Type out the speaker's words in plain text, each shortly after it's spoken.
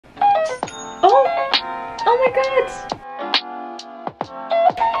Oh my god!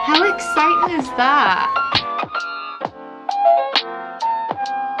 How exciting is that?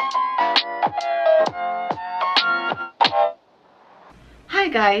 Hi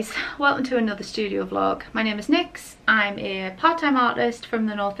guys, welcome to another studio vlog. My name is Nyx. I'm a part-time artist from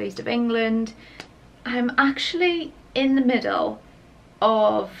the northeast of England. I'm actually in the middle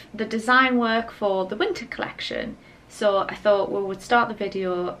of the design work for the winter collection. So I thought we would start the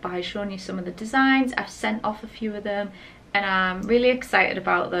video by showing you some of the designs. I've sent off a few of them and I'm really excited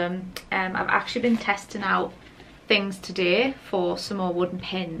about them. I've actually been testing out things today for some more wooden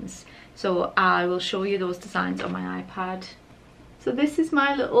pins. So I will show you those designs on my iPad. So this is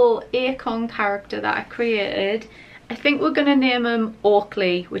my little acorn character that I created. I think we're going to name him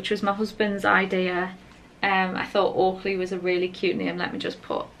Oakley, which was my husband's idea. I thought Oakley was a really cute name. Let me just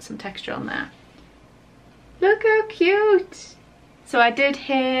put some texture on there. Look how cute! So I did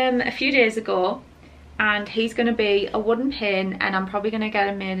him a few days ago and he's going to be a wooden pin, and I'm probably going to get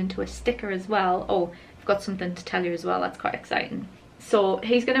him made into a sticker as well. Oh, I've got something to tell you as well, that's quite exciting. So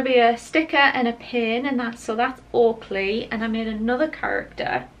he's going to be a sticker and a pin, and that's Oakley. And I made another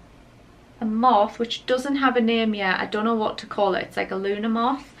character, a moth, which doesn't have a name yet. I don't know what to call it. It's like a lunar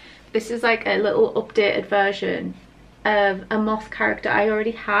moth. This is like a little updated version of a moth character I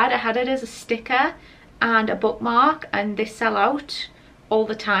already had. I had it as a sticker and a bookmark, and they sell out all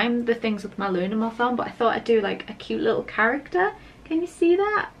the time, the things with my lunar moth on, but I thought I'd do like a cute little character. Can you see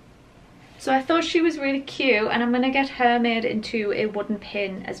that? So I thought she was really cute, and I'm going to get her made into a wooden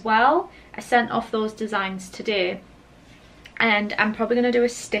pin as well. I sent off those designs today, and I'm probably going to do a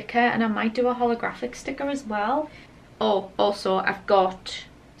sticker, and I might do a holographic sticker as well. Oh, also I've got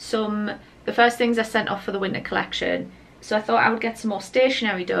the first things I sent off for the winter collection. So I thought I would get some more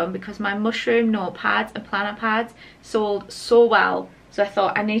stationery done because my mushroom notepads and planner pads sold so well. So I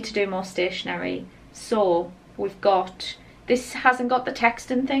thought I need to do more stationery. So we've got... This hasn't got the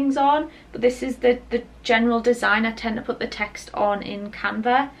text and things on, but this is the general design. I tend to put the text on in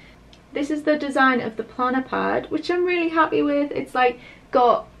Canva. This is the design of the planner pad, which I'm really happy with. It's like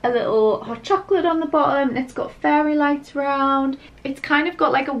got a little hot chocolate on the bottom. It's got fairy lights around. It's kind of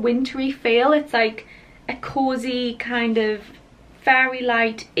got like a wintry feel. It's like a cozy kind of fairy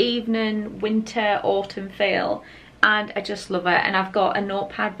light evening winter autumn feel, and I just love it. And I've got a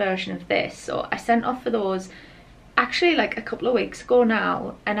notepad version of this, so I sent off for those actually like a couple of weeks ago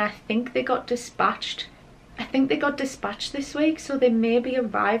now, and I think they got dispatched. I think they got dispatched this week, so they may be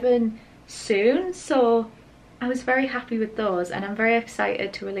arriving soon. So I was very happy with those, and I'm very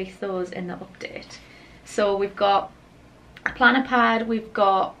excited to release those in the update. So we've got a planner pad, we've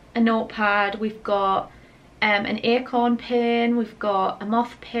got a notepad, we've got an acorn pin, we've got a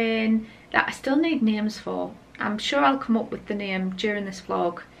moth pin that I still need names for. I'm sure I'll come up with the name during this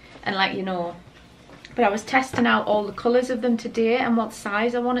vlog and let you know. But I was testing out all the colours of them today and what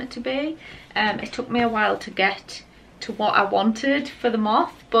size I want it to be. It took me a while to get to what I wanted for the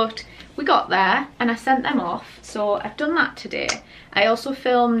moth, but we got there and I sent them off. So I've done that today. I also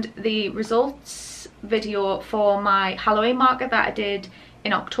filmed the results video for my Halloween market that I did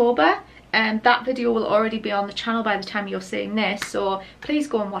in October. And that video will already be on the channel by the time you're seeing this, so please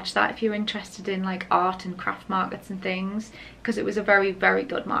go and watch that if you're interested in like art and craft markets and things, because it was a very, very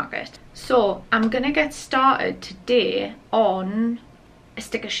good market. So I'm gonna get started today on a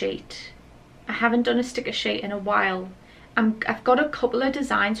sticker sheet. I haven't done a sticker sheet in a while. I've got a couple of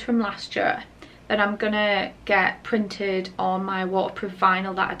designs from last year that I'm gonna get printed on my waterproof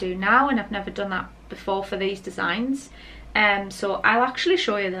vinyl that I do now, and I've never done that before for these designs. So I'll actually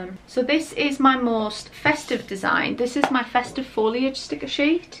show you them. So this is my most festive design. This is my festive foliage sticker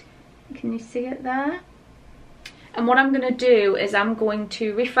sheet. Can you see it there? And what I'm going to do is I'm going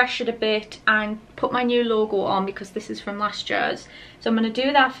to refresh it a bit and put my new logo on, because this is from last year's. So I'm going to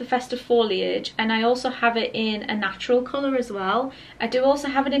do that for festive foliage, and I also have it in a natural colour as well. I do also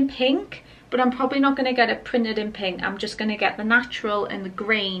have it in pink, but I'm probably not going to get it printed in pink. I'm just going to get the natural and the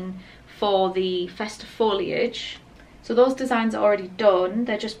green for the festive foliage. So those designs are already done,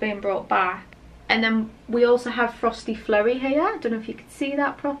 they're just being brought back. And then we also have Frosty Flurry here. I don't know if you can see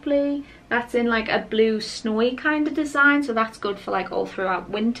that properly. That's in like a blue snowy kind of design, so that's good for like all throughout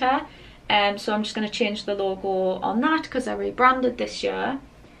winter. So I'm just going to change the logo on that because I rebranded this year.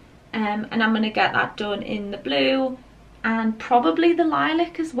 And I'm going to get that done in the blue and probably the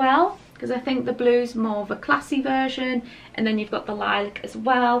lilac as well, because I think the blue's more of a classy version, and then you've got the lilac as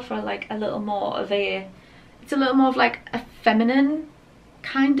well for like a little more of a... It's a little more of like a feminine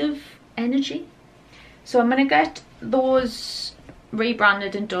kind of energy. So I'm going to get those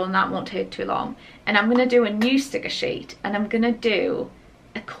rebranded and done. That won't take too long. And I'm going to do a new sticker sheet, and I'm going to do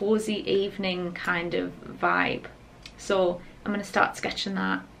a cozy evening kind of vibe. So I'm going to start sketching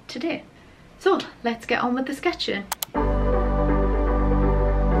that today. So let's get on with the sketching.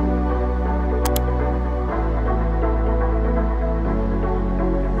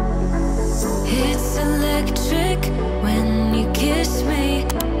 It's electric when you kiss me.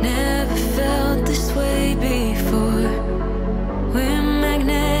 Never felt this way before. We're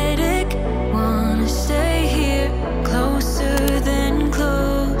magnetic, wanna stay here, closer than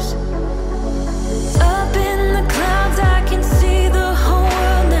close. Up in the clouds, I can see the whole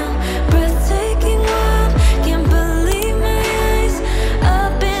world now. Breathtaking wild, can't believe my eyes.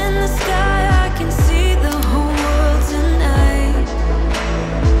 Up in the sky, I can see the whole world tonight.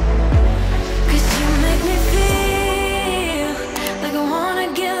 'Cause you make me feel like I wanna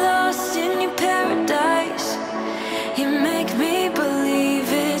get lost in your paradise. You make me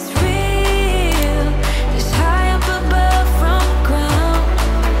believe it's real. It's high up above from the ground,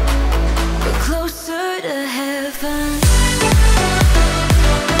 but closer to heaven.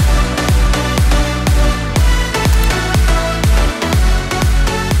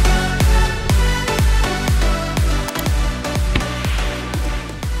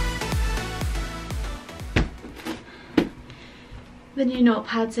 The new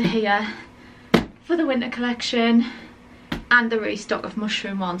notepads are here for the winter collection and the restock of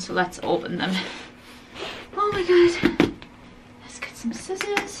mushroom ones, so let's open them. Oh my god, let's get some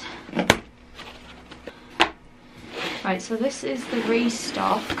scissors. Right, so this is the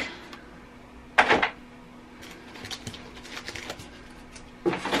restock.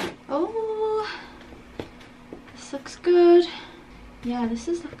 Oh, this looks good. Yeah, this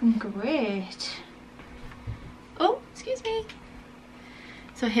is looking great. Oh, excuse me.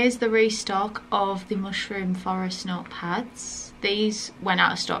 So here's the restock of the Mushroom Forest notepads. These went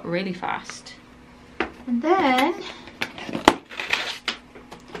out of stock really fast. And then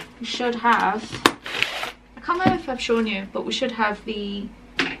we should have, I can't remember if I've shown you, but we should have the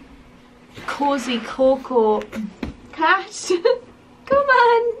Cozy Cocoa cat. Come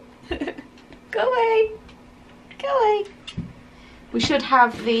on. Go away. Go away. We should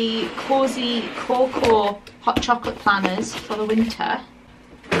have the Cozy Cocoa hot chocolate planners for the winter.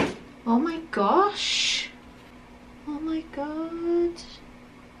 Oh my gosh. Oh my god.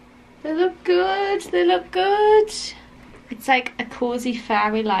 They look good. They look good. It's like a cozy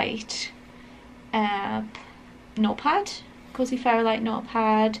fairy light notepad. Cozy fairy light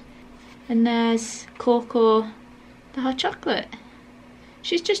notepad. And there's Coco, the hot chocolate.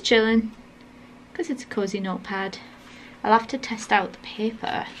 She's just chilling because it's a cozy notepad. I'll have to test out the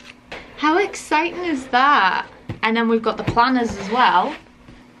paper. How exciting is that? And then we've got the planners as well.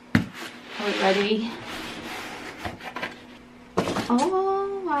 Are we ready?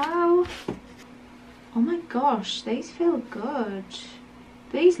 Oh wow. Oh my gosh, these feel good.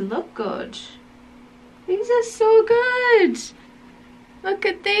 These look good. These are so good. Look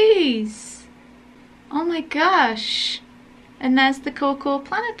at these. Oh my gosh. And there's the Cocoa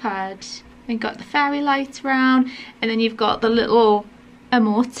planner pad. We've got the fairy lights round, and then you've got the little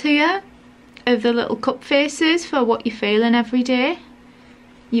emotes here of the little cup faces for what you're feeling every day.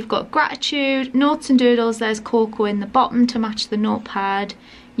 You've got gratitude, notes and doodles, there's Cocoa in the bottom to match the notepad.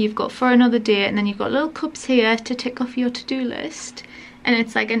 You've got for another day, and then you've got little cups here to tick off your to-do list. And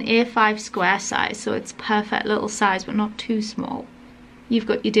it's like an A5 square size, so it's perfect little size but not too small. You've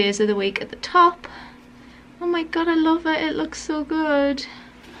got your days of the week at the top. Oh my god, I love it, it looks so good.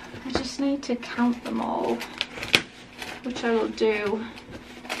 I just need to count them all, which I will do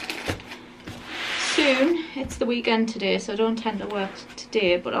soon. It's the weekend today, so I don't tend to work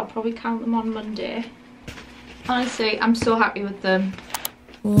today, but I'll probably count them on Monday. Honestly, I'm so happy with them.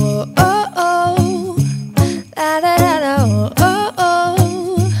 Whoa, oh, oh, la da da da, oh,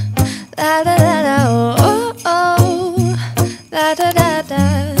 oh, la da da da, oh, oh, la da da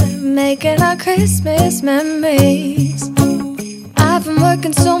da, making our Christmas memories. I've been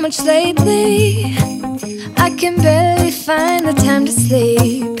working so much lately, I can barely find the time to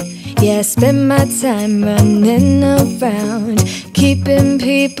sleep. Yeah, I spend my time running around, keeping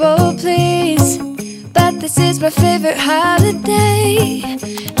people pleased. But this is my favorite holiday.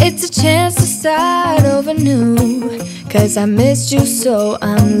 It's a chance to start over new. 'Cause I missed you, so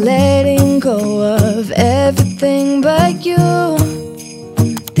I'm letting go of everything but you.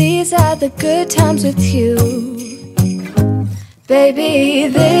 These are the good times with you. Baby,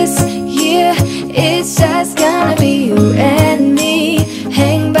 this year it's just gonna be you and me.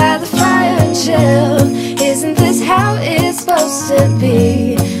 Hang by the fire and chill. Isn't this how it's supposed to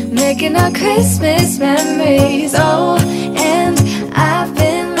be? Making our Christmas memories. Oh, and I've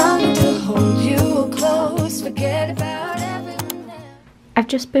been longing to hold you close. Forget about everyone else. I've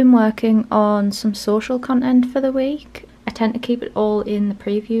just been working on some social content for the week. I tend to keep it all in the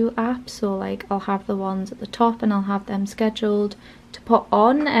preview app, so like I'll have the ones at the top and I'll have them scheduled to put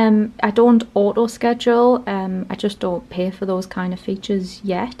on. I don't auto schedule, I just don't pay for those kind of features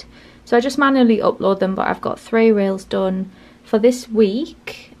yet. So I just manually upload them, but I've got 3 reels done for this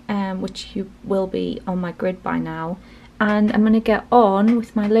week, which you will be on my grid by now. And I'm going to get on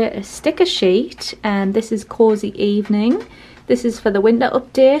with my latest sticker sheet, and this is Cozy Evening. This is for the winter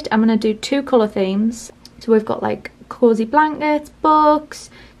update. I'm going to do 2 colour themes. So we've got like cozy blankets, books,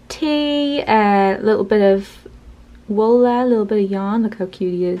 tea, a little bit of wool there, a little bit of yarn. Look how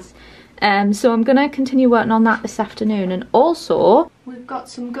cute he is. So I'm going to continue working on that this afternoon. And also, we've got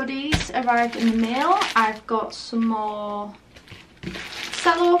some goodies arrived in the mail. I've got some more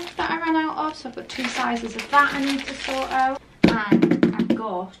cello that I ran out of, so I've got 2 sizes of that I need to sort out. And I've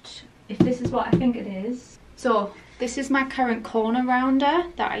got, if this is what I think it is, so this is my current corner rounder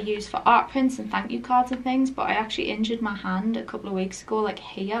that I use for art prints and thank you cards and things, but I actually injured my hand a couple of weeks ago, like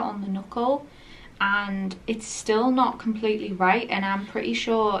here on the knuckle, and it's still not completely right, and I'm pretty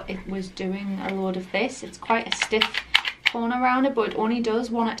sure it was doing a load of this. It's quite a stiff corner rounder, but it only does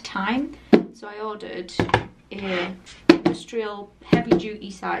one at a time, so I ordered a industrial heavy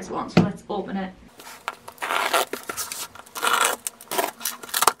duty size one, so let's open it.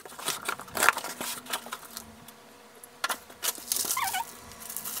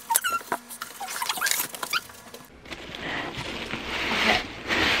 Okay.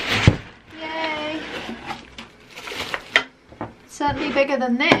 Yay! Certainly bigger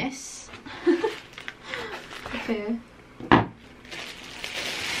than this. Okay.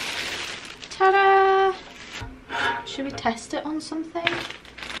 Ta-da! Should we test it on something?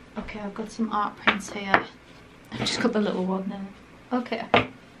 Okay, I've got some art prints here. I've just got the little one there. Okay.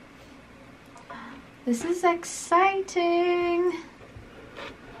 This is exciting.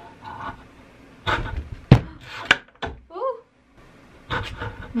 Ooh.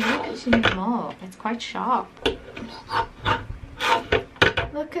 Maybe I should need more. It's quite sharp.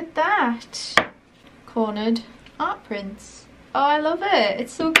 Look at that. Cornered art prints. Oh, I love it.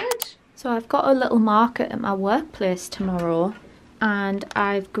 It's so good. So I've got a little market at my workplace tomorrow, and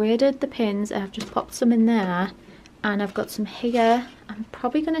I've graded the pins. I've just popped some in there, and I've got some here. I'm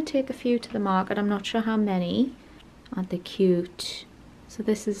probably going to take a few to the market. I'm not sure how many. Aren't they cute? So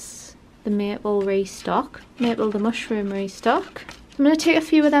this is the maple restock, maple the mushroom restock. I'm going to take a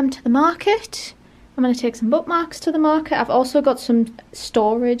few of them to the market. I'm going to take some bookmarks to the market. I've also got some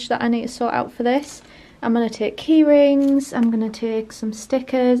storage that I need to sort out for this. I'm going to take key rings, I'm going to take some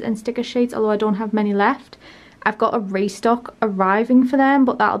stickers and sticker sheets, although I don't have many left. I've got a restock arriving for them,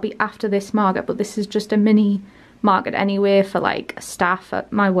 but that'll be after this market. But this is just a mini market anyway for like staff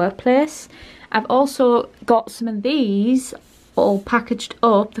at my workplace. I've also got some of these all packaged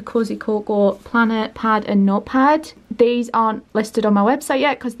up, the Cozy Coco planner pad and notepad. These aren't listed on my website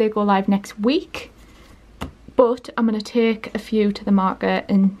yet because they go live next week. But I'm going to take a few to the market,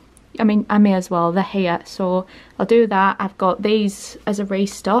 and I mean, I may as well, they're here, so I'll do that. I've got these as a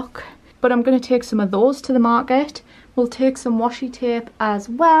restock, but I'm going to take some of those to the market. We'll take some washi tape as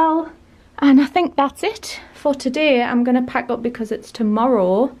well, and I think that's it for today. I'm going to pack up because it's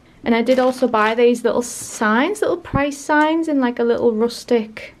tomorrow, and I did also buy these little signs, little price signs in like a little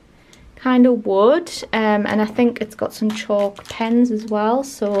rustic kind of wood, and I think it's got some chalk pens as well,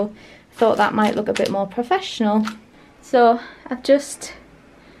 so I thought that might look a bit more professional. So I've just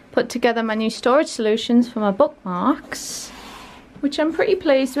put together my new storage solutions for my bookmarks, which I'm pretty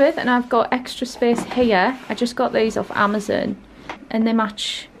pleased with, and I've got extra space here. I just got these off Amazon and they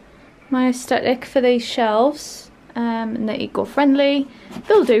match my aesthetic for these shelves, and they're eco-friendly.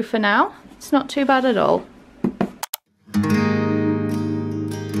 They'll do for now. It's not too bad at all.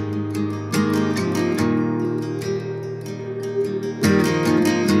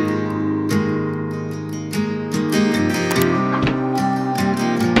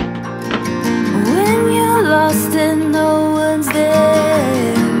 And no one's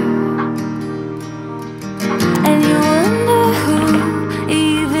there, and you wonder who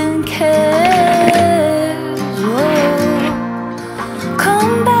even cares. Whoa.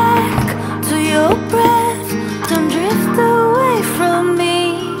 Come back to your breath.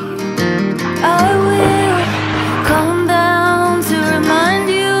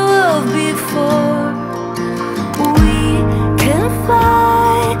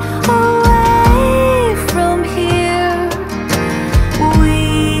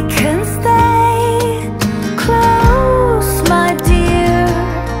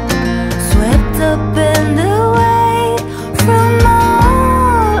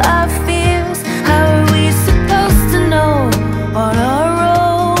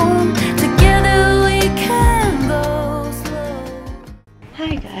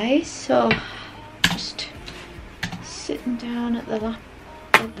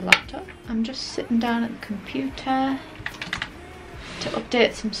 the laptop. I'm just sitting down at the computer to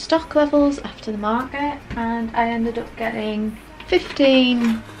update some stock levels after the market, and I ended up getting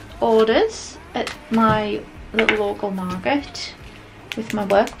 15 orders at my little local market with my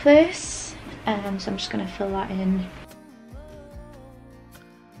workplace, so I'm just going to fill that in.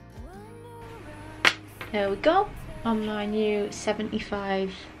 There we go, on my new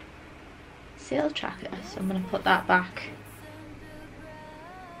 75 sale tracker, so I'm going to put that back.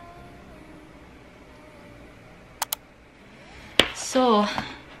 So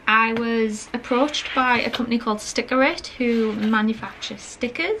I was approached by a company called StickerIt who manufacture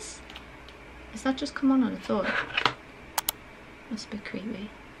stickers. Has that just come on its own? That's a bit creepy.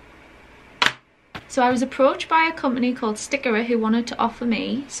 So I was approached by a company called StickerIt who wanted to offer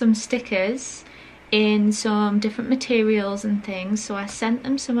me some stickers in some different materials and things. So I sent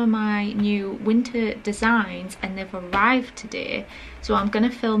them some of my new winter designs and they've arrived today. So I'm going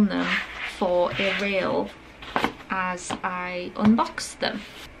to film them for a reel as I unbox them.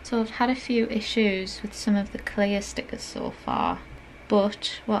 So I've had a few issues with some of the clear stickers so far,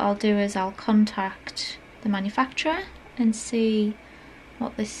 but what I'll do is I'll contact the manufacturer and see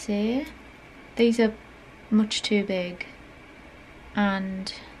what they say. These are much too big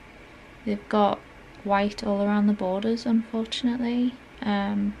and they've got white all around the borders, unfortunately,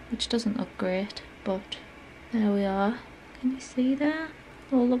 which doesn't look great, but there we are. Can you see there?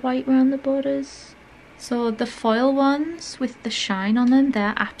 All the white around the borders. So the foil ones with the shine on them,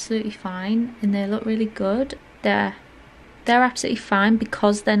 they're absolutely fine and they look really good. They're absolutely fine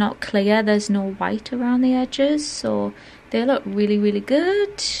because they're not clear, there's no white around the edges, so they look really, really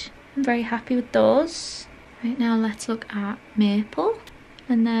good. I'm very happy with those. Right, now let's look at maple,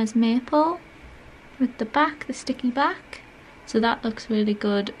 and there's maple with the back, the sticky back, so that looks really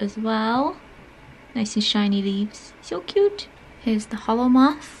good as well. Nice and shiny leaves, so cute. Here's the hollow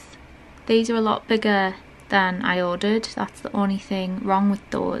moth. These are a lot bigger than I ordered, that's the only thing wrong with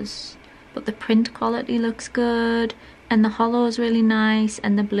those, but the print quality looks good and the hollow is really nice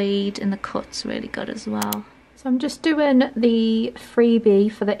and the bleed and the cut's really good as well. So I'm just doing the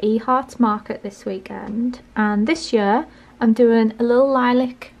freebie for the eHearts market this weekend, and this year I'm doing a little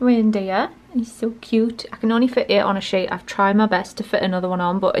lilac reindeer. He's so cute. I can only fit 8 on a sheet. I've tried my best to fit another one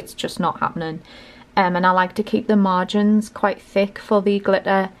on, but it's just not happening. And I like to keep the margins quite thick for the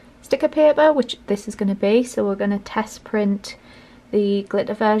glitter sticker paper, which this is going to be. So we're going to test print the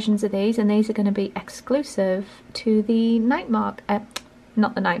glitter versions of these, and these are going to be exclusive to the night market.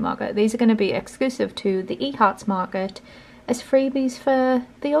 Not the night market. These are going to be exclusive to the eHearts market as freebies for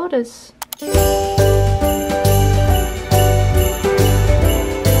the orders.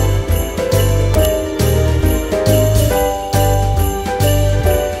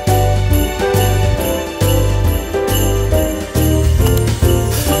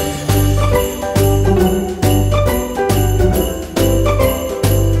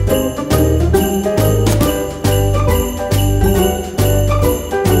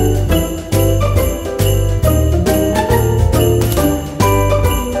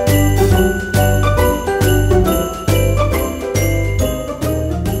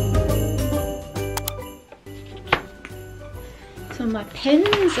 So my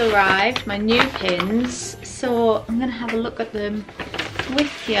pins arrived, my new pins, so I'm going to have a look at them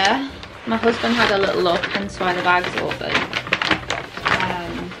with you. My husband had a little look, hence why the bag's open.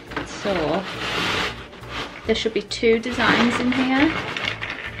 So there should be 2 designs in here.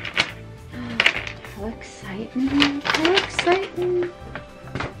 How exciting, how exciting.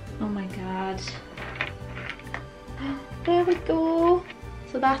 Oh my god. There we go.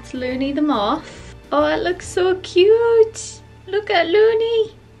 So that's Looney the moth. Oh, it looks so cute. Look at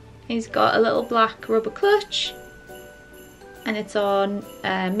Looney. He's got a little black rubber clutch and it's on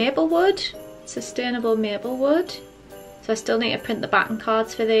maple wood, sustainable maple wood. So I still need to print the backing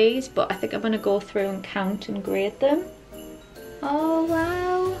cards for these, but I think I'm going to go through and count and grade them. Oh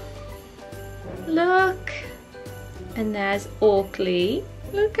wow, look. And there's Oakley.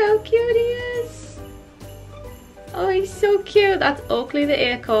 Look how cute he is. Oh, he's so cute. That's Oakley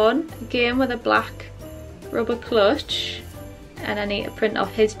the acorn, again with a black rubber clutch. And I need to print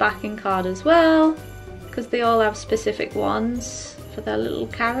off his backing card as well, because they all have specific ones for their little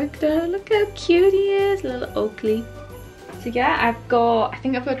character. Look how cute he is, little Oakley. So yeah, I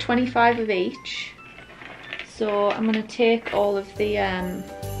think I've got 25 of each. So I'm going to take all of the, I'm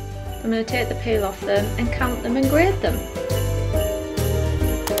going to take the peel off them and count them and grade them.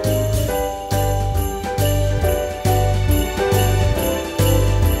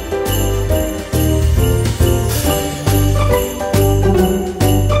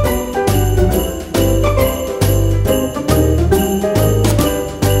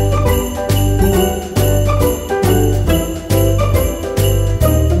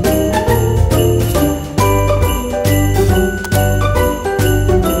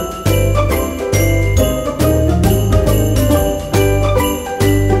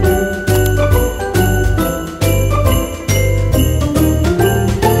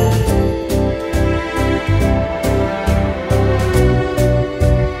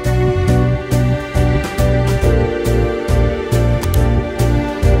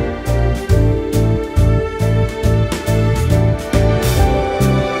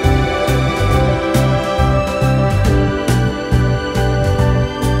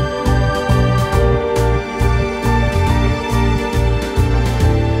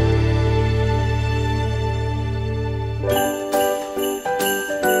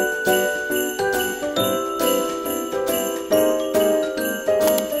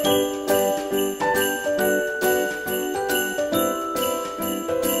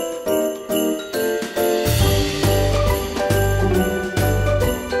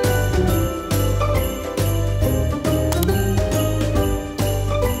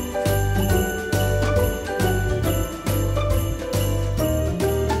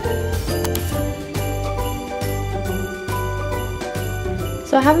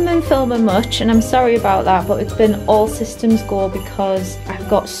 So I haven't been filming much, and I'm sorry about that, but it's been all systems go because I've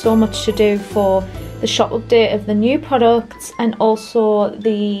got so much to do for the shop update of the new products and also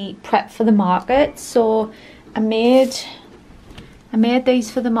the prep for the market. So I made these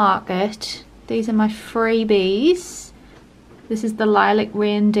for the market. These are my freebies. This is the lilac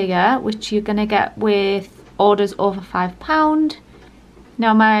reindeer, which you're gonna get with orders over £5.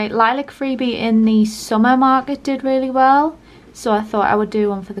 Now my lilac freebie in the summer market did really well, so I thought I would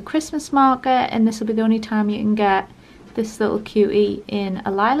do one for the Christmas market, and this will be the only time you can get this little cutie in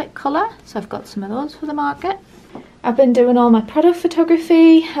a lilac colour. So I've got some of those for the market. I've been doing all my product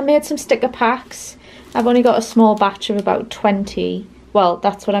photography. I made some sticker packs. I've only got a small batch of about 20. Well,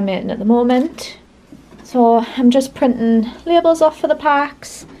 that's what I'm making at the moment. So I'm just printing labels off for the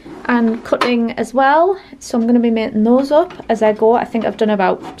packs and cutting as well. So I'm going to be making those up as I go. I think I've done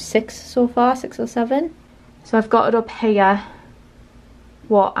about 6 so far, 6 or 7. So I've got it up here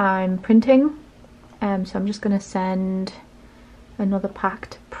what I'm printing. So I'm just going to send another pack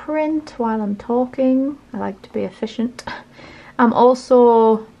to print while I'm talking. I like to be efficient. I'm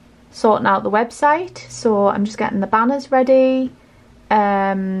also sorting out the website, so I'm just getting the banners ready.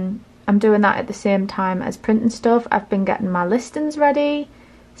 I'm doing that at the same time as printing stuff. I've been getting my listings ready.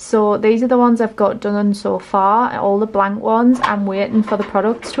 So these are the ones I've got done so far, all the blank ones. I'm waiting for the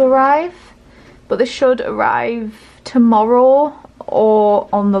products to arrive, but they should arrive tomorrow or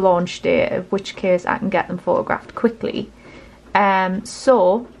on the launch day, in which case I can get them photographed quickly.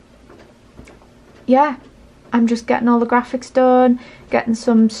 So yeah, I'm just getting all the graphics done, getting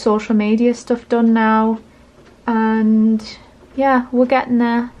some social media stuff done now, and yeah, we're getting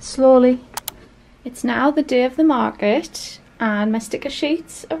there slowly. It's now the day of the market and my sticker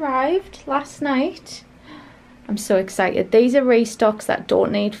sheets arrived last night. I'm so excited. These are restocks that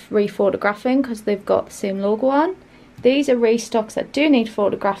don't need re-photographing because they've got the same logo on. These are restocks that do need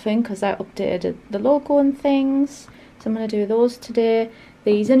photographing because I updated the logo and things. So I'm going to do those today.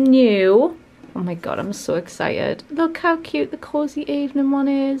 These are new. Oh my god, I'm so excited. Look how cute the cozy evening one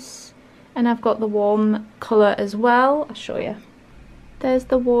is. And I've got the warm colour as well. I'll show you. There's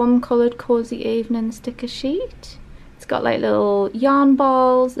the warm coloured cozy evening sticker sheet. It's got like little yarn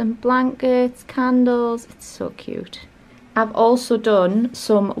balls and blankets, candles. It's so cute. I've also done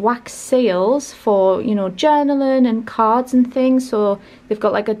some wax seals for, you know, journaling and cards and things. So they've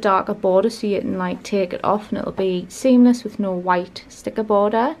got like a darker border so you can like take it off and it'll be seamless with no white sticker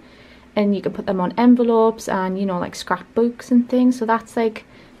border. And you can put them on envelopes and, you know, like scrapbooks and things. So that's like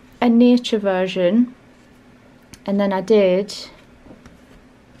a nature version. And then I did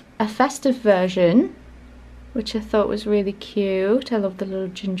a festive version, which I thought was really cute. I love the little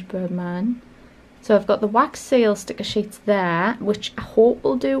gingerbread man. So I've got the wax seal sticker sheets there, which I hope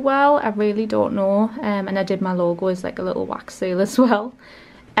will do well. I really don't know. And I did my logo as like a little wax seal as well.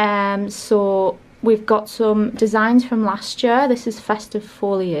 So we've got some designs from last year. This is festive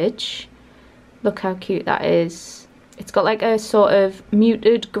foliage. Look how cute that is. It's got like a sort of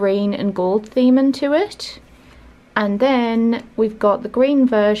muted green and gold theme into it. And then we've got the green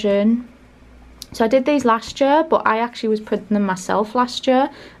version. So I did these last year, but I actually was printing them myself last year.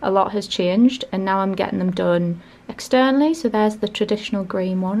 A lot has changed and now I'm getting them done externally. So there's the traditional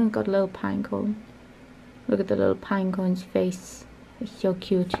green one. I've got a little pine cone. Look at the little pine cone's face. It's so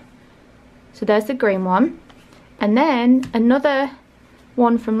cute. So there's the green one. And then another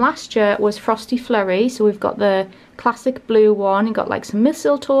one from last year was Frosty Flurry. So we've got the classic blue one. You've got like some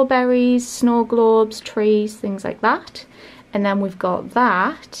mistletoe berries, snow globes, trees, things like that. And then we've got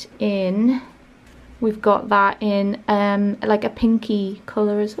that in... like a pinky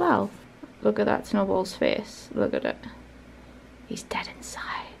colour as well. Look at that Snowball's face. Look at it. He's dead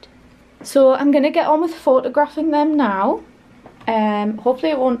inside. So I'm going to get on with photographing them now.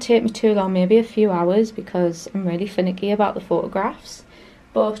 Hopefully it won't take me too long, maybe a few hours, because I'm really finicky about the photographs.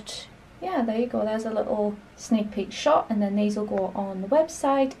 But yeah, there you go. There's a little sneak peek shot, and then these will go on the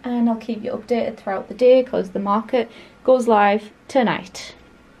website and I'll keep you updated throughout the day because the market goes live tonight.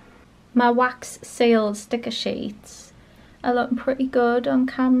 My wax seal sticker sheets are looking pretty good on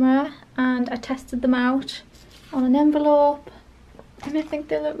camera, and I tested them out on an envelope and I think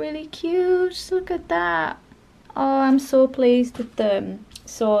they look really cute. Look at that. Oh, I'm so pleased with them.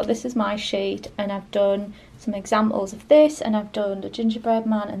 So this is my sheet and I've done some examples of this, and I've done the gingerbread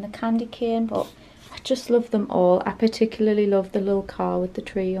man and the candy cane, but I just love them all. I particularly love the little car with the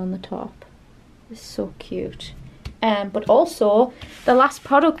tree on the top. It's so cute. But also the last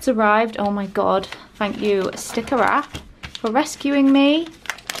products arrived. Oh my god, thank you Sticker Wrap for rescuing me.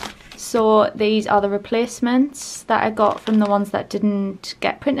 So these are the replacements that I got from the ones that didn't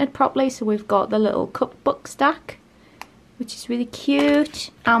get printed properly. So we've got the little cookbook stack, which is really cute.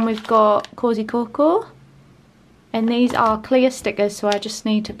 And we've got Cozy Cocoa. And these are clear stickers, so I just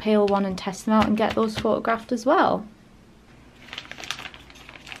need to peel one and test them out and get those photographed as well.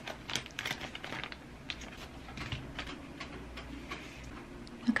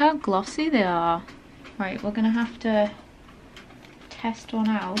 Look how glossy they are. Right, we're gonna have to test one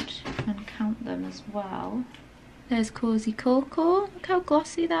out and count them as well. There's Cozy Cocoa. Look how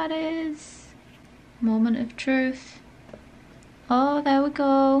glossy that is. Moment of truth. Oh, there we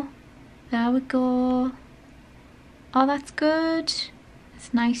go. There we go. Oh, that's good.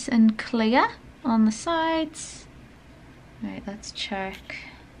 It's nice and clear on the sides. Right, let's check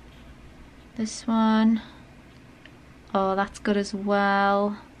this one. Oh, that's good as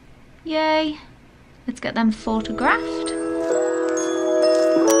well. Yay. Let's get them photographed.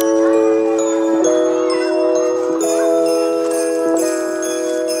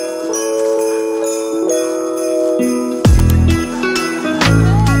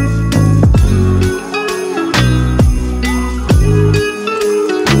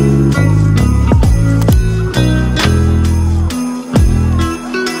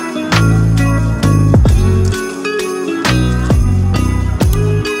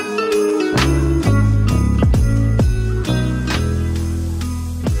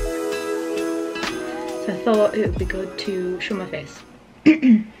 It would be good to show my face.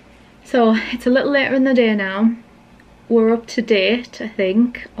 So it's a little later in the day now. We're up to date, I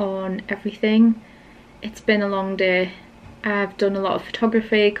think, on everything. It's been a long day. I've done a lot of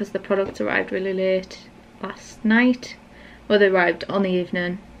photography because the products arrived really late last night. Well, they arrived on the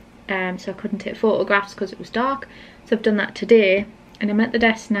evening, so I couldn't take photographs because it was dark. So I've done that today, and I'm at the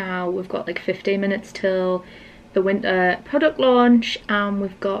desk now. We've got like 15 minutes till the winter product launch, and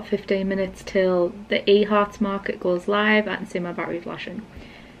we've got 15 minutes till the eHearts market goes live. I can see my battery flashing.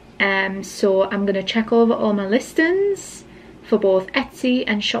 So I'm going to check over all my listings for both Etsy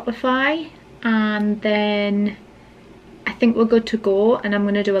and Shopify, and then I think we're good to go. And I'm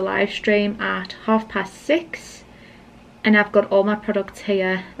going to do a live stream at 6:30, and I've got all my products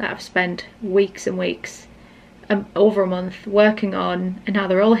here that I've spent weeks and weeks, over a month working on, and now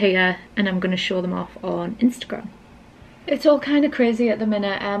they're all here, and I'm going to show them off on Instagram. It's all kind of crazy at the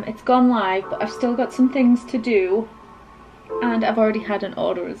minute. It's gone live, but I've still got some things to do, and I've already had an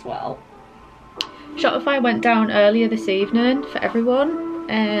order as well. Shopify went down earlier this evening for everyone,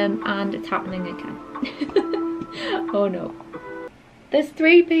 and it's happening again. Oh no. There's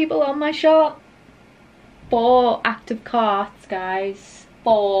 3 people on my shop. 4 active carts, guys.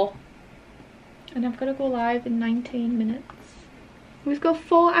 4. And I've got to go live in 19 minutes. We've got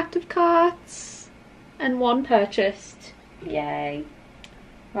 4 active carts and 1 purchased. Yay.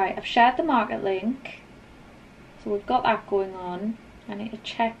 Right, I've shared the market link. So we've got that going on. I need to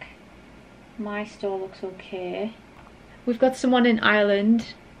check my store looks okay. We've got someone in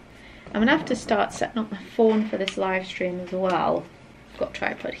Ireland. I'm going to have to start setting up my phone for this live stream as well. I've got a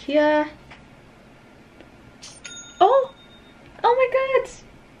tripod here. Oh! Oh my god!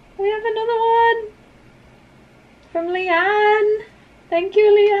 We have another one from Leanne. Thank you,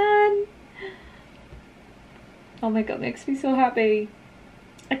 Leanne. Oh my god, makes me so happy.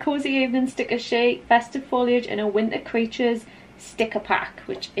 A cozy evening sticker sheet, festive foliage, and a winter creatures sticker pack,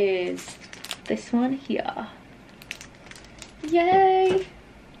 which is this one here. Yay!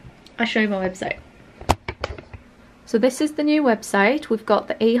 I'll show you my website. So this is the new website. We've got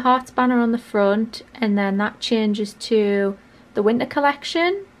the eHearts banner on the front, and then that changes to the winter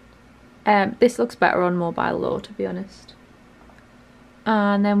collection. This looks better on mobile though, to be honest.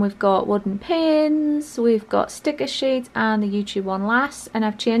 And then we've got wooden pins, we've got sticker sheets, and the YouTube one last. And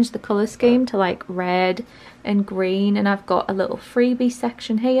I've changed the colour scheme to like red and green, and I've got a little freebie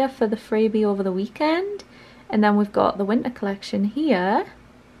section here for the freebie over the weekend. And then we've got the winter collection here,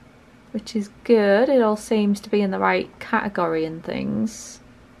 which is good. It all seems to be in the right category and things.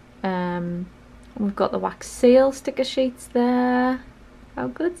 We've got the wax seal sticker sheets there. How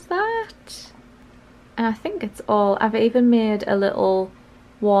good's that? And I think it's all. I've even made a little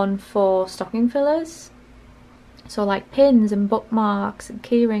one for stocking fillers. So like pins and bookmarks and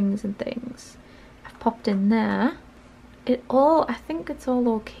key rings and things. I've popped in there. It all, I think it's all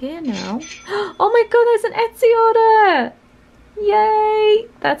okay now. Oh my god, there's an Etsy order! Yay!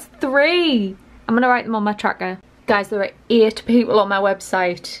 That's 3. I'm gonna write them on my tracker. Guys, there are 8 people on my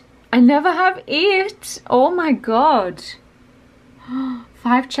website. I never have 8. Oh my god.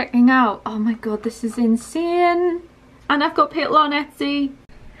 5 checking out. Oh my god, this is insane. And I've got people on Etsy.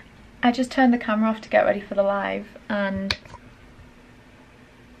 I just turned the camera off to get ready for the live, and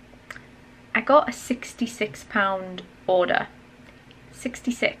I got a £66 order.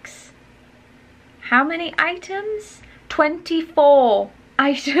 66. How many items? 24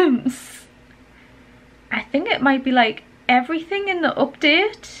 items. I think it might be like everything in the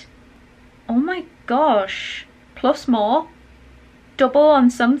update. Oh my gosh. Plus more. Double on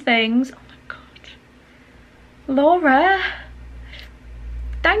some things. Oh my god. Laura,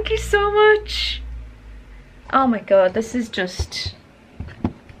 thank you so much. Oh my god, this is just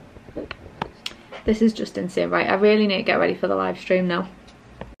insane. Right, I really need to get ready for the live stream now.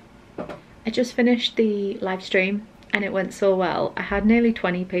 I just finished the live stream and it went so well. I had nearly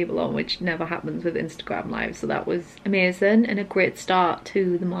 20 people on, which never happens with Instagram live, so that was amazing and a great start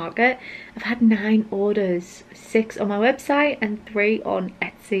to the market. I've had 9 orders, 6 on my website and 3 on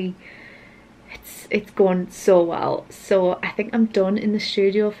Etsy. It's going so well. So I think I'm done in the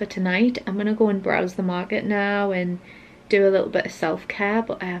studio for tonight. I'm gonna go and browse the market now and do a little bit of self-care,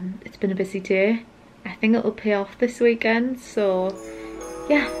 but it's been a busy day. I think it'll pay off this weekend, so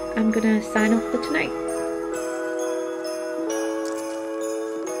yeah, I'm gonna sign off for tonight.